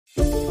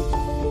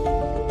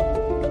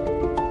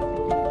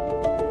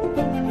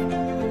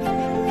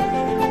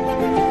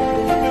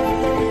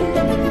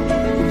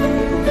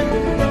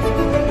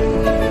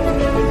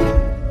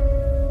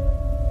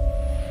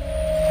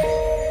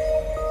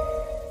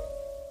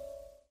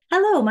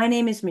Hello, my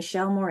name is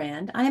Michelle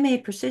Morand. I am a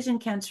precision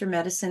cancer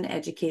medicine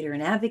educator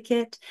and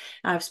advocate.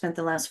 I've spent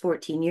the last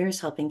 14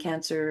 years helping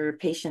cancer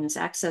patients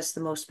access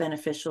the most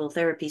beneficial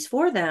therapies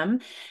for them.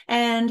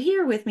 And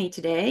here with me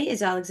today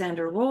is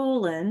Alexander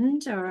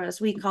Rolland, or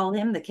as we call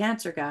him, the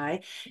cancer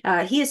guy.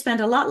 He has spent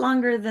a lot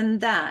longer than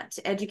that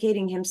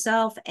educating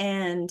himself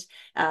and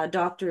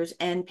doctors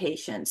and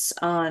patients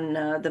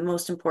on the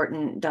most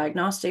important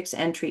diagnostics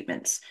and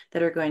treatments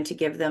that are going to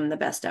give them the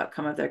best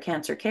outcome of their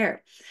cancer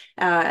care.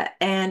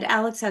 And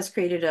Alex has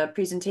created a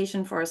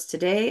presentation for us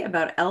today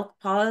about ALK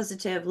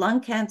positive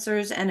lung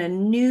cancers and a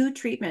new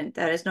treatment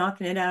that is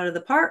knocking it out of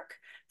the park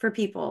for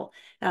people.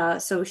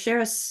 So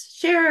share,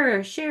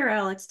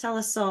 Alex, tell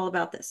us all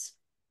about this.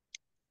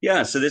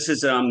 Yeah, so this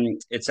is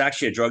it's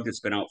actually a drug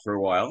that's been out for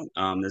a while.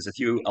 There's a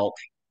few ALK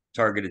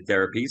targeted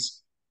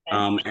therapies,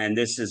 and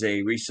this is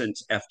a recent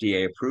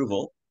FDA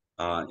approval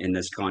in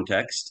this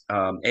context.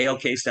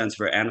 ALK stands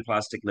for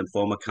anaplastic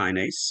lymphoma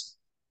kinase,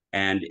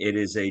 and it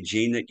is a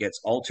gene that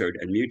gets altered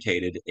and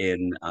mutated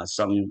in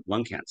some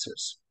lung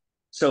cancers.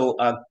 So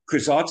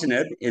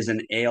crizotinib is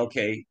an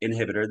ALK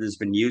inhibitor that's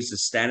been used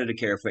as standard of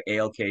care for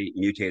ALK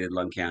mutated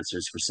lung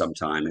cancers for some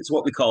time. It's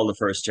what we call the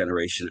first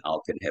generation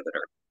ALK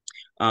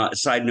inhibitor.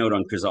 Side note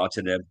on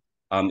crizotinib,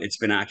 it's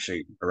been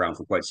actually around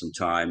for quite some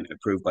time,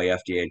 approved by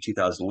FDA in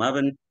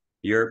 2011,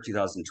 Europe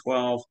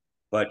 2012,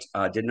 but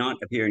did not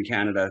appear in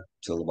Canada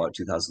till about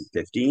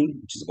 2015,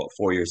 which is about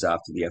 4 years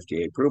after the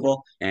FDA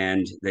approval,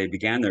 and they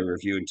began their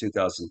review in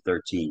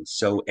 2013.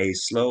 So a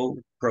slow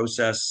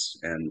process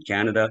in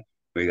Canada.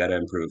 We got to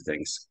improve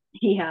things.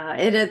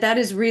 Yeah, that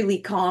is really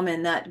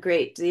common, that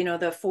great,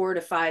 the 4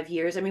 to 5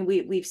 years. I mean,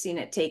 we've seen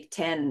it take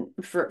 10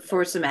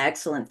 for some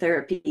excellent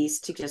therapies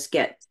to just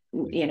get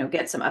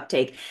some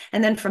uptake.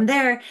 And then from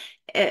there,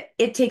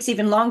 it takes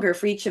even longer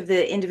for each of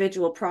the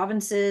individual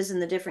provinces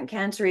and the different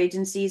cancer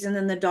agencies, and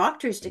then the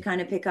doctors to kind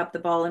of pick up the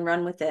ball and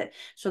run with it.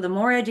 So the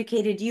more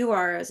educated you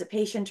are as a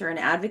patient or an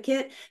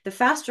advocate, the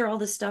faster all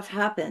this stuff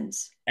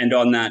happens. And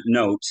on that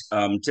note,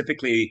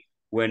 typically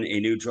when a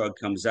new drug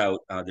comes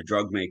out, the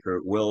drug maker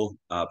will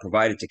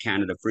provide it to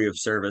Canada free of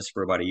service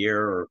for about a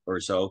year or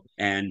so.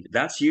 And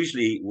that's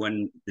usually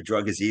when the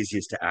drug is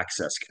easiest to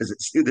access because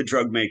it's through the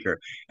drug maker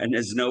and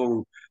there's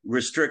no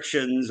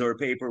restrictions or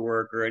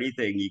paperwork or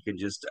anything. You can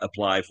just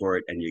apply for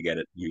it and you get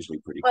it usually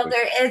pretty Well, quick.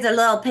 there is a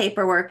little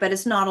paperwork, but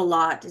it's not a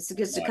lot. It's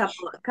just a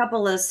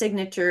couple of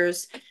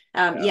signatures.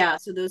 Yeah. Yeah,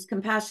 so those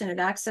compassionate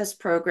access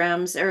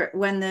programs, or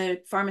when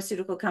the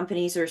pharmaceutical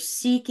companies are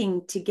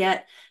seeking to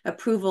get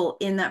approval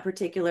in that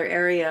particular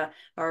area,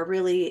 are a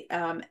really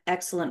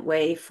excellent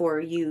way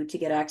for you to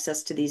get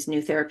access to these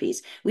new therapies.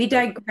 We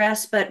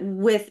digress, but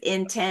with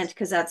intent,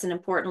 because that's an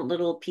important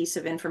little piece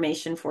of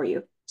information for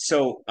you.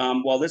 So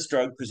while this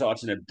drug,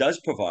 crizotinib, does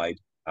provide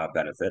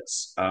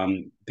benefits,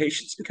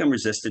 patients become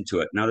resistant to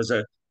it. Now,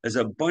 there's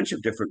a bunch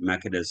of different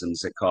mechanisms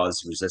that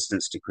cause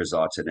resistance to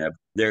crizotinib.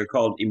 They're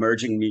called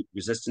emerging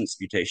resistance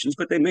mutations,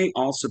 but they may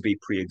also be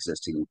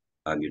pre-existing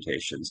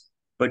mutations.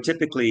 But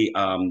typically,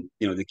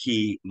 the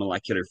key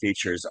molecular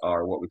features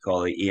are what we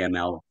call the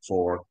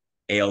EML4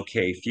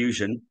 ALK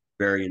fusion,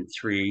 variant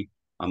 3,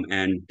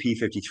 and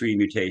P53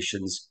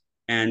 mutations.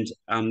 And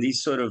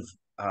these sort of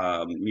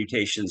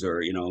mutations,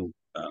 or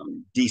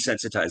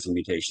desensitizing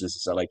mutations,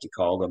 as I like to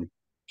call them,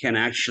 can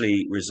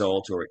actually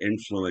result or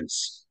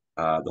influence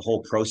the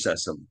whole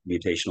process of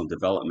mutational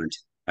development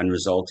and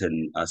result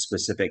in a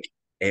specific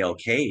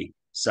ALK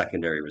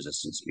secondary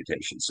resistance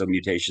mutations. So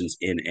mutations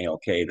in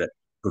ALK that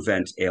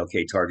prevent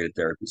ALK targeted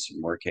therapies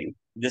from working.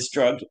 This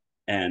drug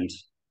and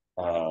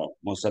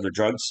most other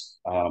drugs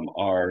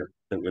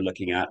that we're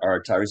looking at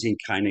are tyrosine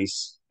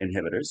kinase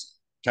inhibitors.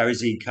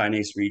 Tyrosine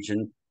kinase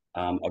region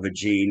of a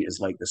gene is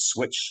like the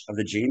switch of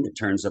the gene that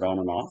turns it on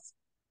and off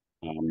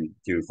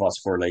through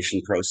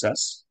phosphorylation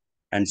process.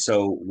 And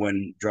so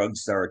when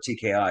drugs are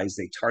TKIs,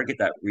 they target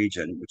that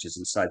region, which is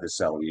inside the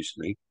cell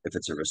usually, if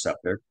it's a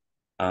receptor,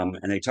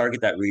 and they target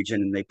that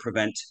region and they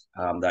prevent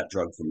that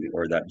drug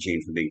or that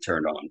gene from being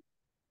turned on.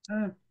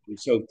 Mm.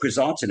 So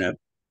crizotinib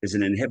is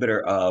an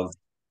inhibitor of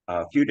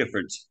a few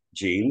different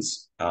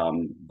genes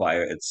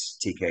via its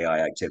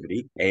TKI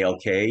activity: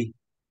 ALK,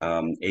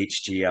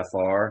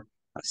 HGFR,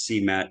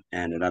 CMET,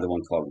 and another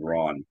one called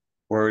RON.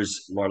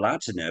 Whereas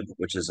lorlatinib,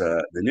 which is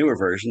the newer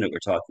version that we're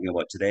talking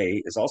about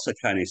today, is also a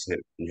kinase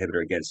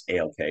inhibitor against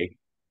ALK,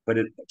 but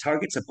it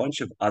targets a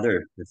bunch of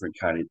other different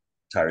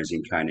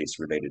tyrosine kinase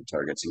related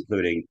targets,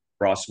 including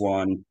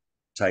ROS1,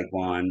 type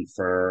 1,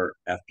 FER,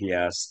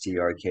 FPS,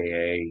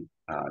 TRKA,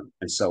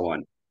 and so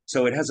on.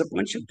 So it has a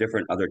bunch of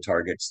different other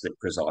targets that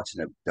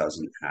crizotinib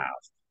doesn't have.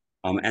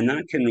 And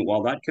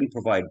while that can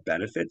provide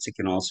benefits, it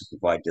can also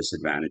provide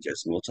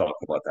disadvantages. And we'll talk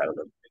about that a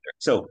little bit later.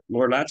 So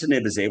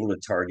lorlatinib is able to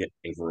target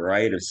a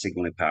variety of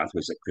signaling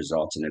pathways that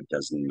crizotinib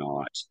does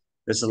not.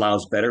 This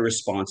allows better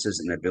responses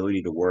and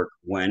ability to work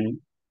when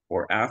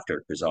or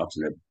after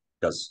crizotinib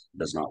does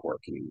not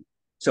work anymore.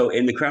 So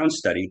in the CROWN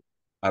study,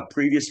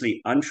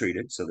 previously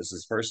untreated, so this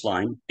is first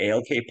line,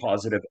 ALK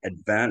positive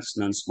advanced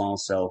non-small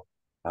cell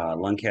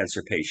lung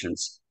cancer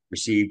patients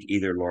received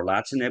either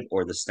lorlatinib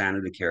or the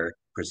standard of care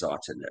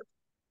crizotinib.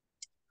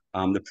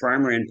 The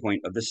primary endpoint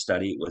of the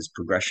study was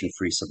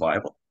progression-free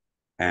survival.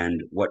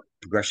 And what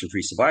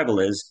progression-free survival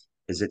is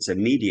it's a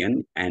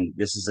median, and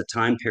this is a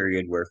time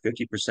period where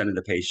 50% of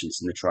the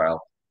patients in the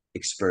trial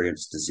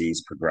experience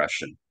disease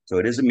progression. So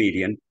it is a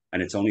median,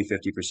 and it's only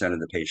 50% of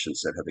the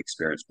patients that have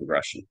experienced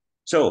progression.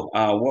 So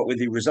what were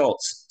the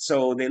results?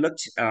 So they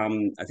looked,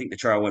 I think the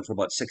trial went for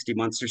about 60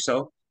 months or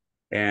so,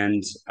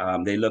 and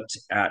they looked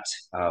at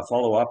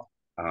follow-up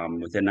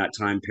within that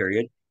time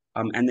period,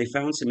 and they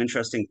found some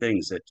interesting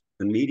things that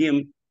the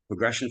median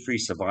progression-free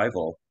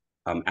survival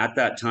at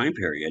that time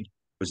period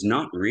was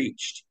not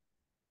reached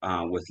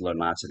with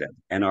lorlatinib.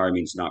 NR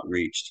means not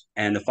reached.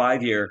 And the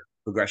 5-year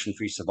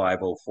progression-free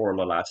survival for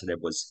lorlatinib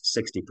was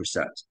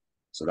 60%.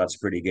 So that's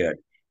pretty good.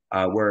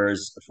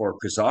 Whereas for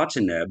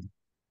crizotinib,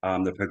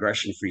 the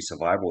progression-free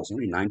survival was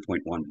only 9.1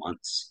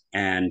 months.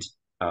 And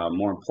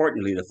more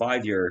importantly, the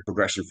 5-year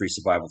progression-free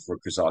survival for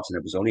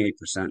crizotinib was only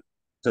 8%.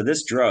 So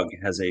this drug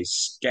has a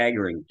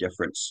staggering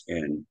difference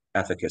in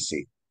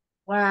efficacy.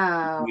 I'm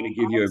Wow. going to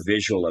give you a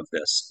visual of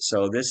this.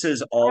 So this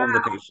is all of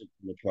the patients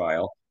in the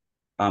trial.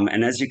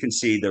 And as you can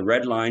see, the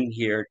red line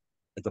here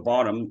at the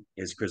bottom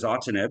is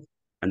crizotinib,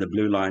 and the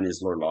blue line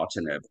is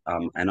lorlatinib.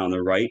 And on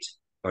the right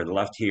or the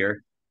left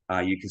here,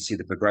 you can see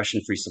the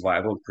progression-free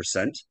survival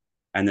percent,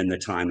 and then the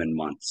time in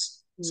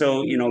months.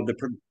 So you know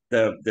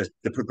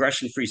the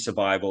progression-free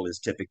survival is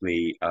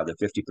typically the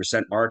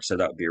 50% mark, so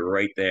that would be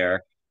right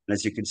there. And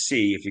as you can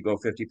see, if you go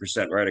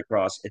 50% right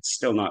across, it's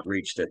still not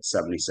reached at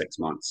 76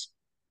 months.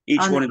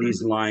 Each one of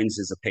these lines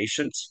is a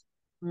patient.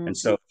 And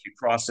so if you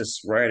cross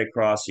this right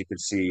across, you can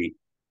see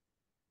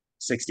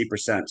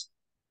 60%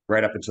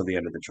 right up until the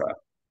end of the trial.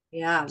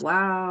 Yeah,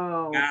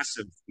 wow.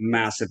 Massive,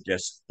 massive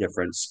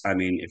difference. I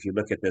mean, if you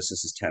look at this,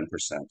 this is 10%,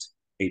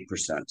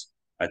 8%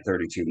 at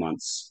 32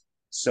 months.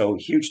 So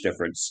huge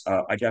difference.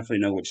 I definitely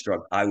know which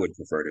drug I would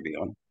prefer to be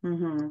on.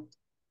 Mm-hmm.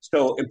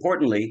 So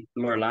importantly,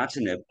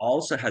 lorlatinib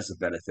also has the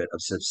benefit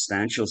of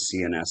substantial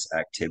CNS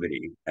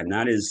activity. And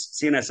that is,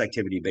 CNS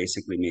activity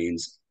basically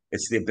means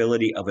it's the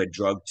ability of a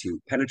drug to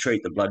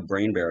penetrate the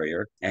blood-brain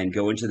barrier and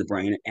go into the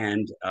brain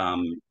and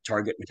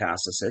target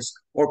metastasis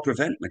or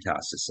prevent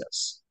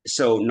metastasis.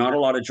 So not a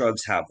lot of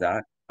drugs have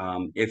that.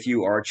 If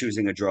you are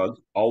choosing a drug,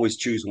 always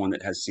choose one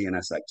that has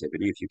CNS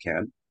activity if you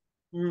can.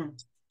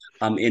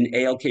 In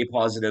ALK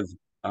positive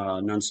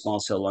non-small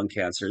cell lung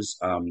cancers,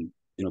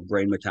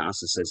 brain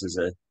metastasis is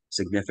a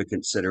significant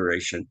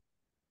consideration.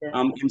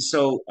 And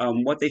so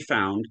what they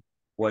found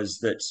was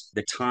that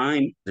the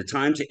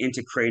time to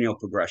intracranial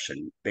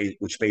progression,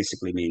 which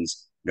basically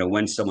means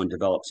when someone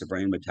develops a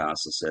brain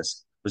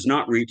metastasis, was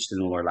not reached in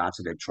the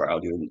lorlatinib trial,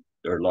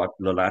 or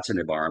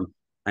lorlatinib arm,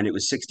 and it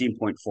was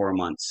 16.4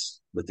 months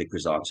with the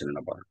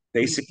crizotinib arm.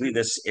 Basically,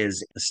 this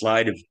is a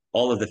slide of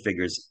all of the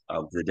figures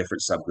of the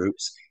different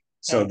subgroups.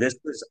 So this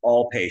was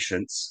all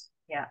patients.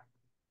 Yeah.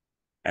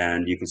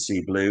 And you can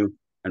see blue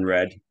and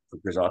red for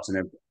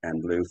crizotinib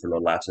and blue for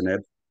lorlatinib.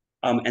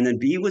 And then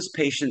B was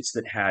patients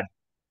that had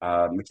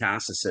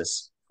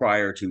metastasis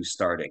prior to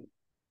starting.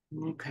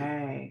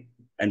 Okay.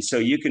 And so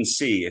you can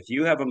see if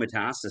you have a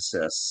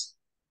metastasis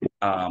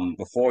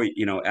before,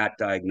 at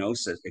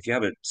diagnosis, if you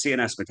have a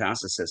CNS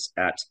metastasis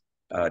at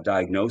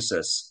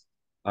diagnosis,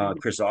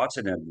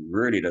 crizotinib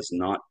really does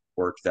not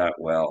work that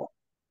well.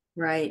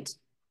 Right.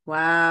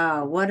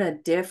 Wow. What a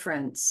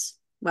difference.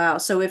 Wow.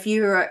 So if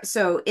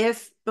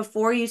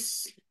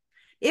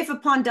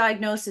upon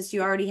diagnosis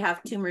you already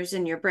have tumors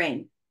in your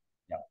brain,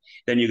 yeah,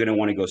 then you're going to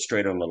want to go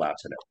straight on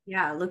lorlatinib.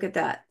 Yeah, look at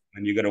that.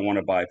 And you're going to want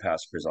to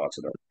bypass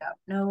crizotinib.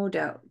 No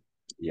doubt.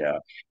 Yeah.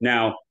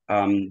 Now,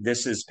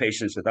 this is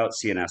patients without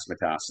CNS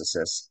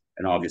metastasis,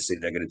 and obviously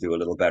they're going to do a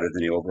little better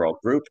than the overall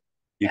group.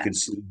 You can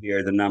see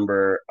here the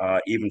number,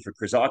 even for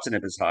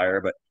crizotinib is higher,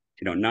 but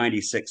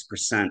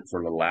 96%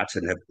 for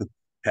lorlatinib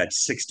had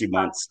 60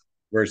 months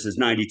versus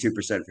 92%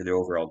 for the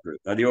overall group.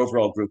 Now, the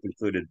overall group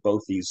included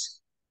both these,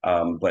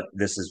 but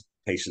this is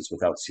patients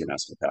without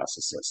CNS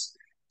metastasis.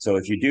 So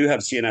if you do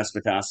have CNS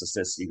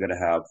metastasis, you're going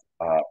to have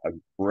a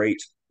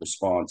great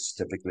response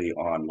typically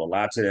on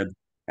lorlatinib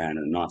and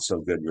a not so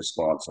good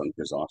response on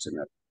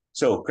crizotinib.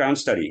 So CROWN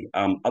study.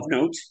 Of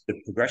note, the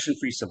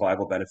progression-free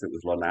survival benefit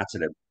with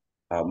lorlatinib,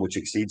 which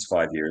exceeds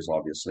 5 years,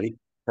 obviously,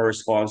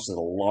 corresponds to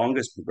the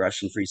longest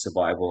progression-free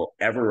survival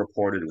ever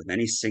reported with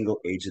any single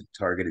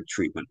agent-targeted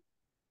treatment,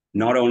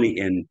 not only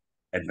in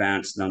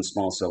advanced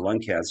non-small cell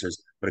lung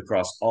cancers, but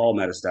across all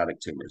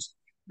metastatic tumors.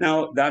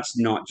 Now, that's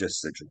not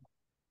just the drug.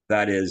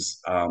 That is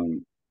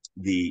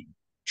the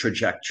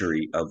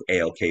trajectory of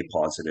ALK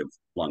positive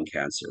lung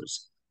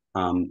cancers.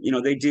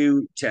 They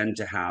do tend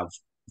to have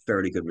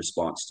fairly good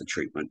response to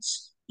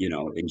treatments,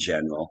 in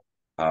general.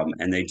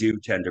 And they do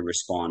tend to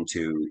respond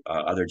to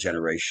other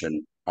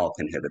generation ALK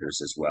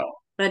inhibitors as well.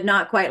 But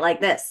not quite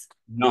like this.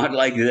 Not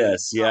like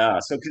this, yeah.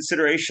 So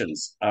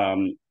considerations.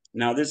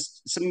 Now,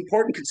 there's some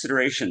important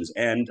considerations.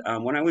 And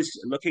when I was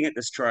looking at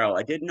this trial,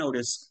 I did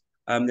notice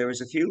there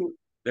was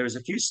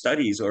a few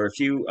studies or a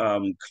few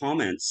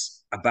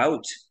comments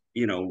about,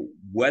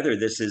 whether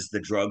this is the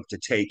drug to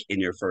take in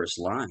your first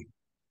line.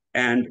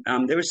 And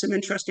there were some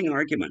interesting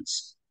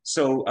arguments.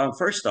 So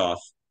first off,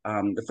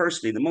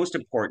 the most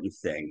important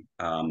thing,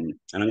 and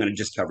I'm going to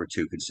just cover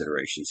two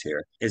considerations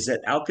here, is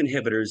that ALK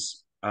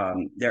inhibitors,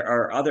 there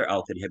are other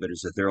ALK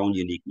inhibitors with their own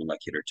unique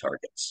molecular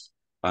targets.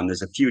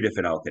 There's a few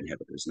different ALK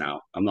inhibitors now.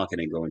 I'm not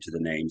going to go into the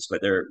names,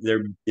 but they're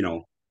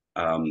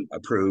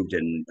approved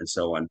and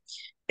so on.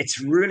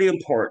 It's really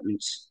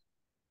important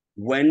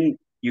when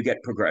you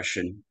get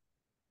progression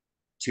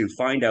to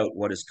find out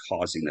what is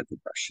causing the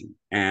progression.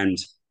 And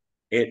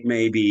it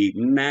may be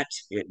MET,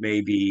 it may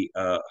be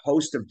a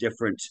host of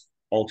different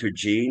altered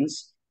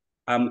genes.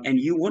 And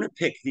you want to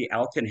pick the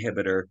ALK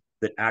inhibitor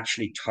that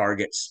actually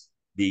targets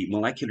the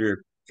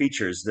molecular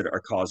features that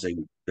are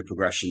causing the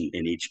progression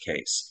in each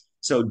case.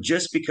 So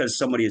just because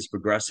somebody is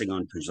progressing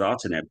on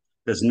crizotinib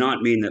does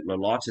not mean that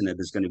lorlatinib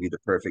is going to be the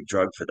perfect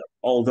drug for them,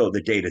 although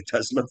the data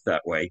does look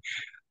that way.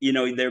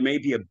 There may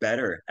be a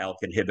better ALK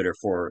inhibitor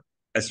for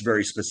a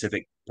very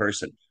specific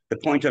person. The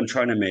point I'm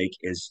trying to make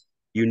is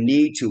you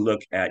need to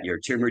look at your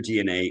tumor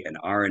DNA and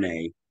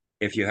RNA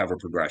if you have a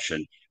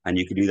progression. And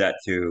you can do that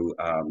through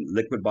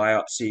liquid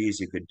biopsies.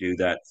 You could do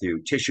that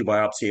through tissue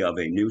biopsy of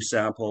a new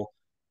sample.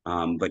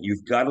 But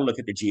you've got to look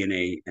at the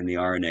DNA and the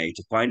RNA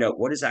to find out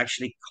what is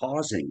actually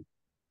causing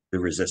the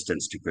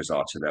resistance to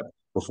crizotinib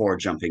before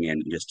jumping in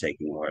and just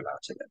taking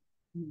lorlatinib.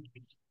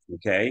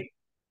 Okay?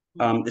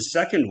 The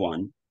second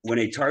one, when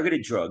a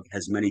targeted drug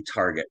has many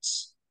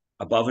targets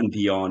above and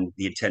beyond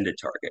the intended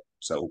target,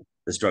 so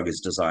this drug is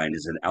designed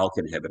as an ALK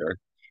inhibitor,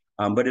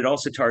 but it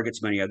also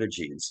targets many other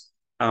genes.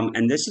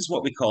 And this is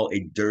what we call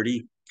a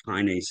dirty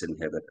kinase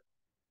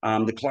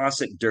inhibitor. The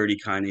classic dirty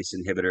kinase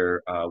inhibitor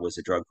was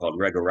a drug called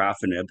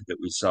regorafenib that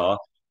we saw.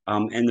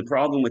 And the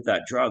problem with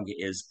that drug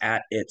is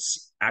at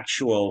its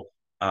actual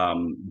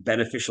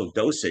beneficial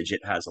dosage,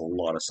 it has a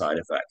lot of side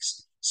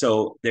effects.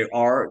 So there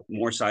are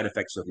more side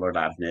effects with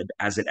lorlatinib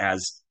as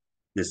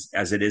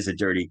it is a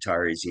dirty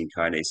tyrosine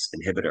kinase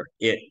inhibitor.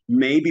 It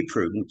may be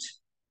prudent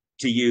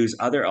to use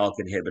other ALK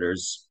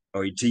inhibitors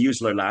or to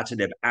use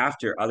lorlatinib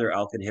after other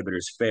ALK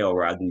inhibitors fail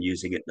rather than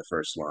using it in the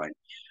first line.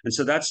 And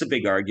so that's the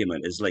big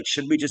argument is like,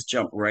 should we just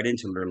jump right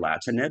into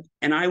lorlatinib?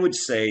 And I would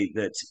say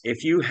that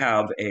if you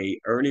have a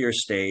earlier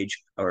stage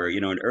or,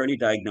 an early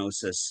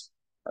diagnosis,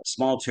 a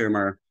small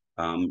tumor,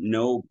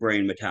 no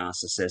brain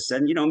metastasis,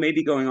 and,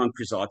 maybe going on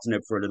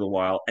crizotinib for a little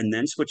while and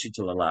then switching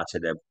to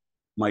lorlatinib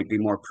might be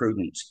more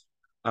prudent.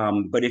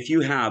 But if you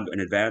have an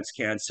advanced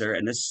cancer,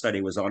 and this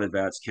study was on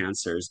advanced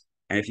cancers,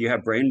 and if you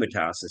have brain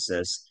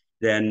metastasis,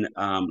 then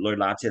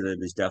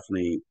lorlatinib is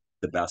definitely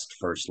the best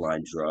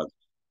first-line drug.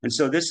 And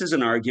so this is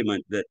an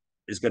argument that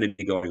is going to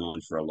be going on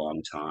for a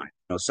long time.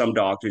 Some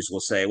doctors will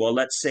say, well,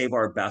 let's save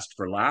our best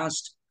for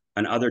last.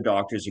 And other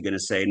doctors are going to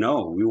say,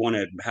 no, we want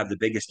to have the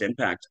biggest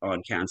impact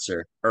on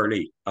cancer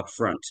early up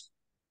front.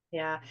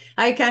 Yeah,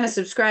 I kind of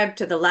subscribe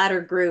to the latter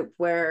group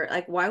where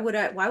like, why would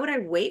I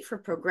wait for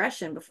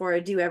progression before I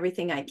do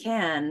everything I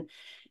can?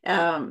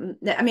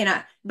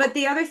 But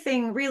the other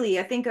thing really,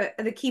 I think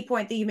the key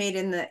point that you made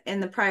in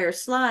the prior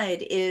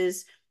slide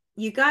is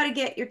you got to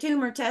get your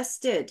tumor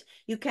tested.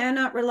 You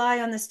cannot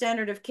rely on the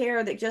standard of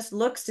care that just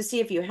looks to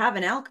see if you have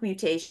an ALK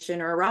mutation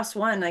or a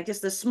ROS1, like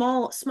just the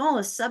smallest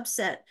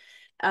subset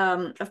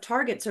of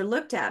targets are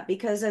looked at,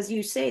 because as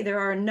you say, there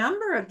are a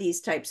number of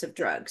these types of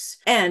drugs,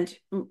 and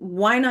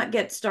why not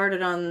get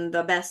started on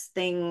the best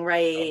thing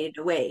right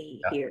away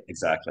here?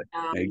 Exactly.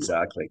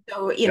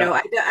 So,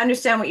 I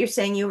understand what you're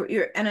saying.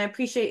 And I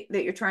appreciate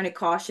that you're trying to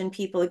caution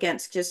people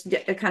against just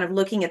kind of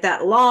looking at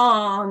that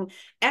long,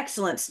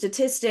 excellent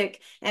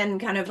statistic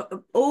and kind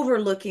of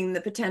overlooking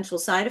the potential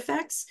side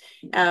effects.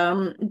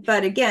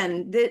 But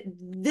again,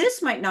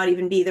 this might not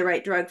even be the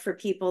right drug for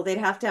people. They'd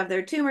have to have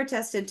their tumor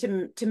tested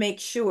to make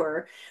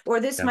sure, or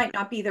this might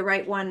not be the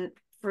right one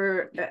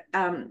for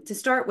to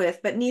start with,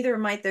 but neither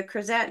might the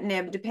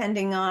crizotinib,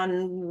 depending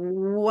on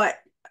what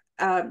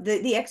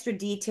the extra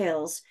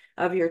details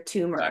of your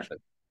tumor.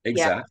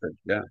 Exactly.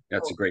 Yeah,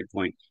 that's a great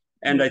point.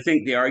 And I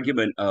think the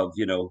argument of,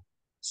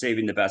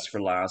 saving the best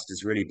for last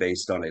is really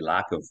based on a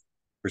lack of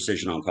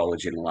precision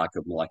oncology and a lack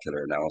of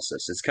molecular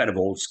analysis. It's kind of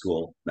old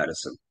school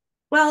medicine.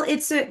 Well,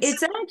 it's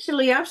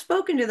actually, I've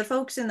spoken to the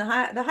folks in the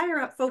higher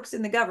up folks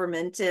in the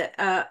government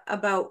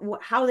about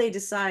how they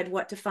decide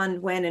what to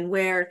fund when and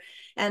where,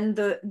 and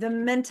the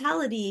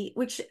mentality,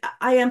 which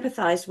I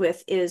empathize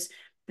with, is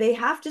they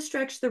have to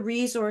stretch the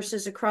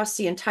resources across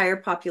the entire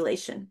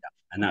population.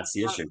 And that's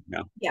the issue.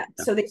 Yeah.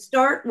 So they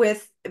start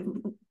with,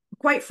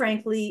 quite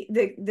frankly,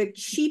 the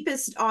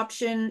cheapest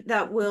option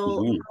that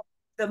will help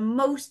the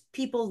most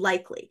people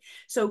likely.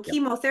 So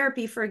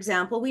chemotherapy, for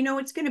example, we know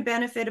it's going to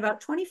benefit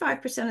about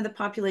 25% of the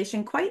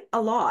population quite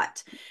a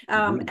lot,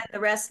 and the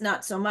rest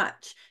not so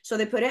much. So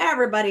they put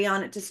everybody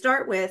on it to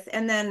start with,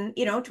 and then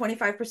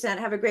 25%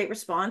 have a great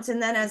response,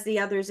 and then as the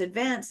others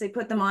advance, they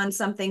put them on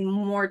something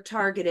more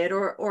targeted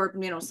or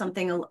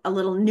something a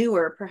little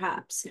newer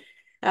perhaps.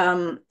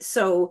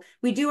 So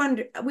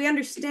we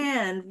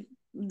understand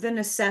the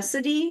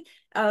necessity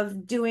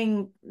of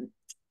doing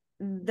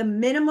the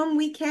minimum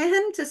we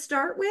can to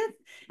start with.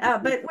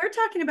 But we're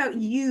talking about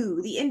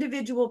you, the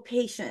individual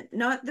patient,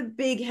 not the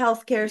big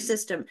healthcare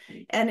system.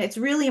 And it's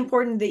really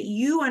important that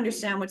you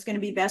understand what's going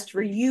to be best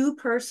for you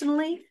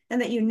personally, and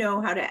that you know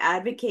how to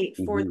advocate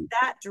for Mm-hmm.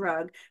 that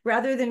drug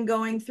rather than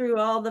going through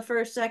all the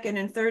first, second,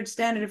 and third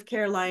standard of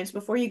care lines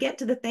before you get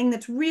to the thing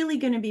that's really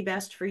going to be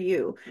best for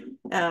you.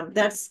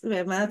 That's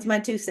my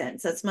 2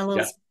 cents. That's my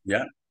little. Yeah,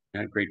 yeah,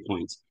 yeah, great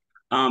points.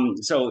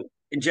 So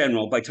in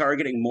general, by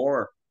targeting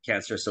more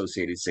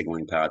cancer-associated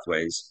signaling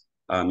pathways,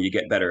 you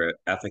get better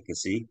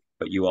efficacy,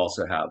 but you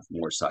also have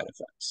more side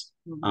effects.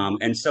 Mhm.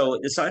 And so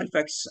the side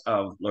effects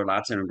of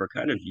lorlatinib are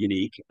kind of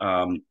unique.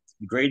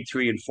 Grade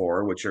 3 and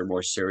 4, which are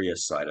more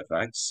serious side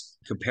effects,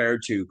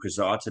 compared to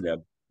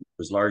crizotinib,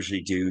 was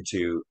largely due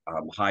to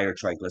higher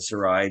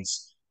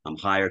triglycerides,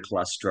 higher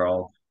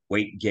cholesterol,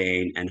 weight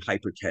gain, and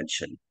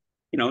hypertension.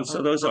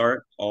 So those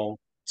are all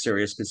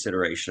serious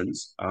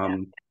considerations. Yeah.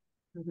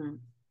 Mhm.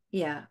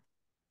 Yeah.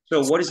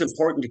 So what is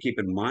important to keep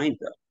in mind,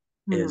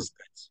 though, Mhm. is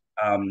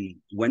that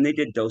when they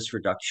did dose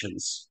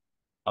reductions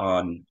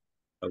on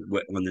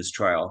on this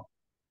trial,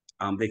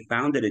 they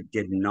found that it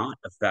did not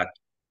affect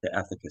the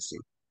efficacy.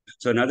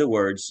 So in other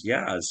words,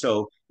 yeah,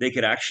 so they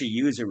could actually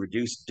use a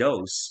reduced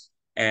dose,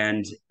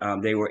 and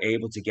they were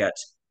able to get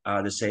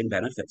the same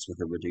benefits with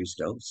a reduced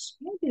dose.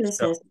 Maybe this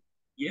So is.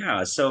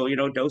 yeah, so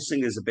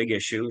dosing is a big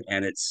issue,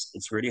 and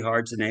it's really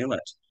hard to nail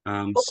it.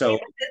 Okay, So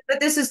but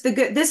this is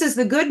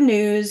the good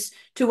news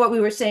to what we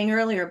were saying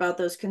earlier about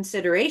those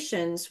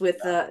considerations with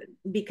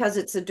because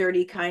it's a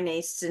dirty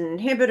kinase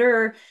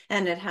inhibitor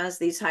and it has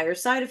these higher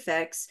side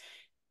effects,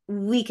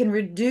 we can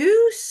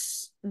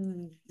reduce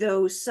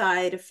those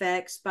side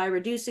effects by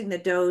reducing the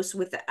dose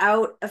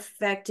without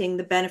affecting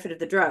the benefit of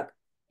the drug.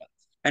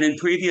 And in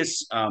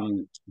previous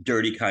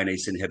dirty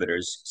kinase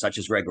inhibitors, such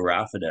as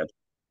regorafenib,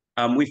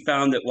 we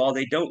found that while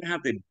they don't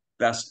have the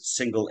best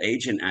single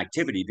agent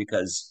activity,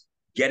 because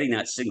getting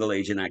that single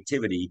agent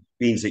activity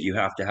means that you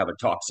have to have a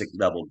toxic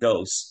level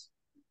dose,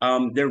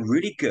 they're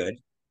really good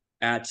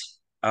at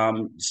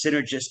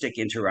synergistic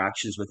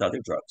interactions with other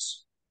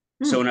drugs.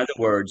 So, Hmm. in other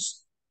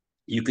words,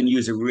 you can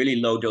use a really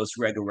low dose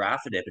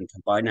regorafenib and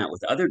combine that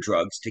with other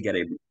drugs to get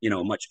a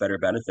much better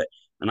benefit.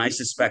 And I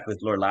suspect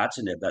with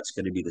lorlatinib that's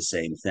going to be the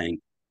same thing.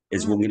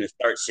 Is we're Hmm. going to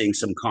start seeing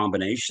some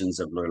combinations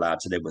of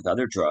lorlatinib with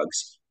other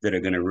drugs that are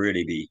going to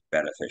really be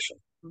beneficial.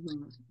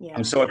 Hmm. Yeah.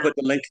 So I put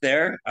the link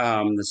there.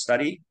 The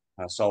study,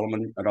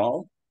 Solomon et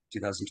al.,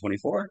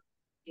 2024.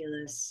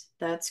 Fabulous.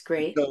 That's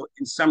great. So,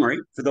 in summary,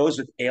 for those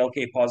with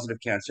ALK positive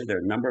cancer, there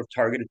are a number of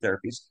targeted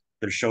therapies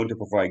that are shown to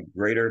provide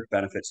greater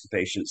benefits to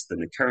patients than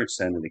the current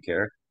standard of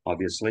care,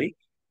 obviously.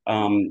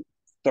 Um,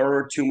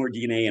 Thorough tumor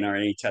DNA and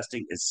RNA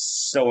testing is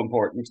so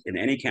important in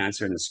any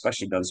cancer, and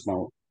especially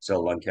non-small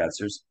cell lung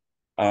cancers,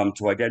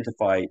 to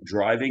identify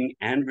driving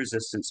and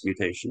resistance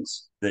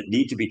mutations that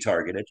need to be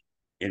targeted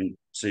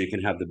so you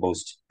can have the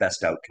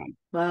best outcome.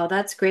 Wow,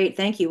 that's great.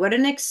 Thank you. What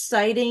an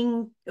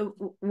exciting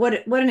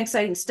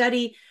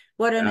study.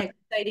 What an Yeah.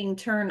 exciting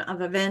turn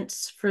of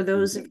events for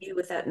those of you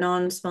with that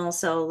non-small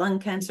cell lung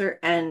cancer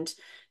and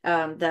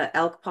the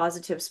ALK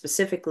positive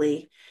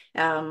specifically.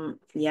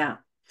 Yeah.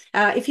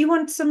 If you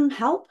want some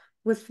help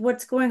with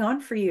what's going on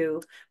for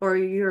you or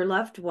your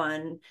loved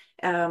one,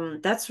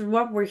 that's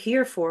what we're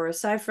here for,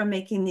 aside from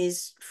making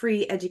these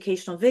free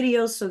educational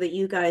videos so that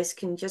you guys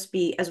can just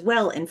be as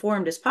well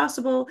informed as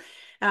possible.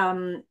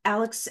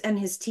 Alex and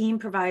his team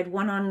provide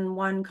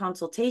one-on-one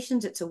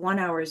consultations. It's a 1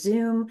 hour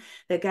Zoom.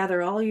 They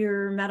gather all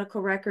your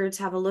medical records,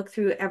 have a look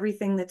through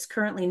everything that's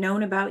currently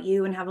known about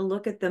you, and have a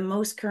look at the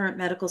most current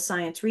medical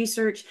science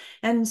research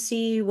and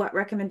see what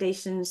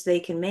recommendations they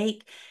can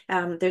make.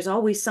 There's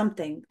always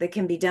something that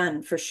can be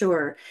done for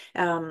sure.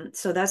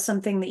 So that's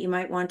something that you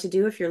might want to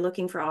do if you're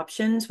looking for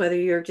options, whether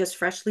you're just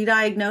freshly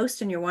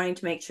diagnosed and you're wanting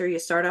to make sure you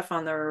start off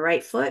on the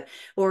right foot,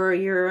 or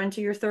you're into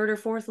your third or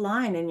fourth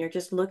line and you're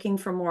just looking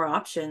for more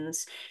options.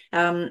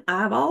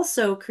 I've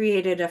also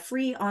created a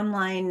free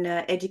online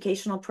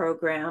educational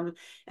program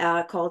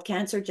called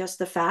Cancer Just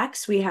the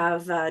Facts. We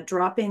have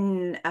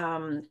drop-in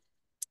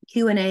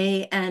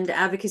Q&A and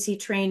advocacy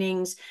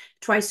trainings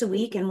twice a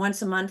week, and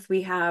once a month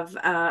we have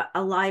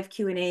a live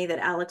Q&A that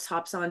Alex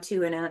hops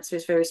onto and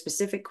answers very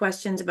specific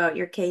questions about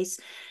your case.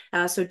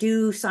 So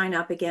do sign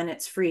up. Again,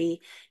 it's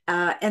free.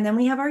 And then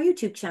we have our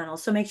YouTube channel,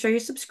 so make sure you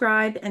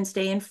subscribe and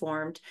stay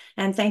informed.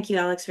 And thank you,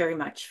 Alex, very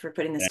much for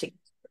putting this together.